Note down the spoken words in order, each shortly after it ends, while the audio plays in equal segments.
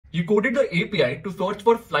You coded the API to search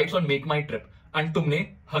for flights on Makemytrip and तुमने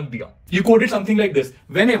हक दिया. You coded something like this.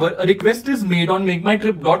 Whenever a request is made on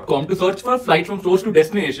Makemytrip.com to search for flights from source to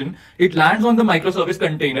destination, it lands on the microservice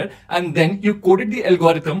container, and then you coded the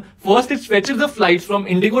algorithm. First it fetches the flights from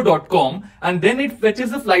Indigo.com, and then it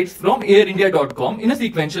fetches the flights from AirIndia.com in a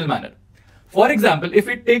sequential manner. For example, if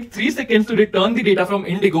it takes 3 seconds to return the data from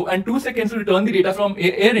Indigo and 2 seconds to return the data from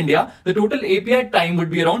Air India, the total API time would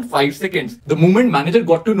be around 5 seconds. The moment manager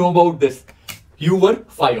got to know about this, you were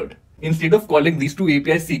fired. Instead of calling these two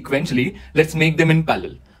APIs sequentially, let's make them in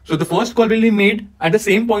parallel. So the first call will be made at the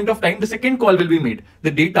same point of time, the second call will be made. The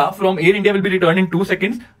data from Air India will be returned in 2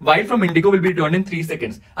 seconds, while from Indigo will be returned in 3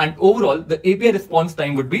 seconds. And overall, the API response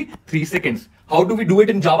time would be 3 seconds. How do we do it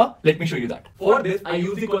in Java? Let me show you that. For this, I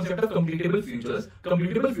use the concept of completable futures.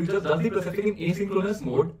 Completable futures does the processing in asynchronous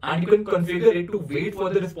mode, and you can configure it to wait for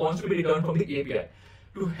the response to be returned from the API.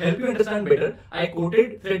 To help you understand better, I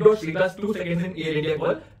quoted thread.c plus 2 seconds in Air India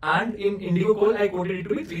call, and in Indigo call I quoted it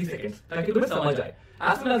to be 3 seconds. ताकि तुम्हें समझ आए.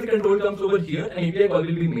 As soon as the control comes over here, an API call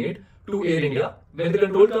will be made to Air India. When the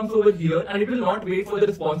control comes over here, and it will not wait for the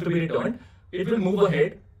response to be returned, it will move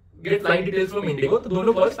ahead, get flight details from Indigo. तो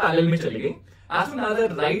दोनों calls parallel में चलेगी. As soon as I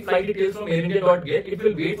write flight details from AirIndia.get, it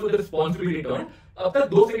will wait for the response to be returned. अब तक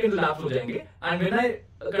 2 seconds elapse हो जाएंगे. And when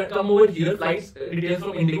I come over here, flights details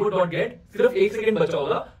from Indigo.get, सिर्फ 1 second बचा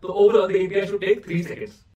होगा. तो overall the API should take 3 seconds.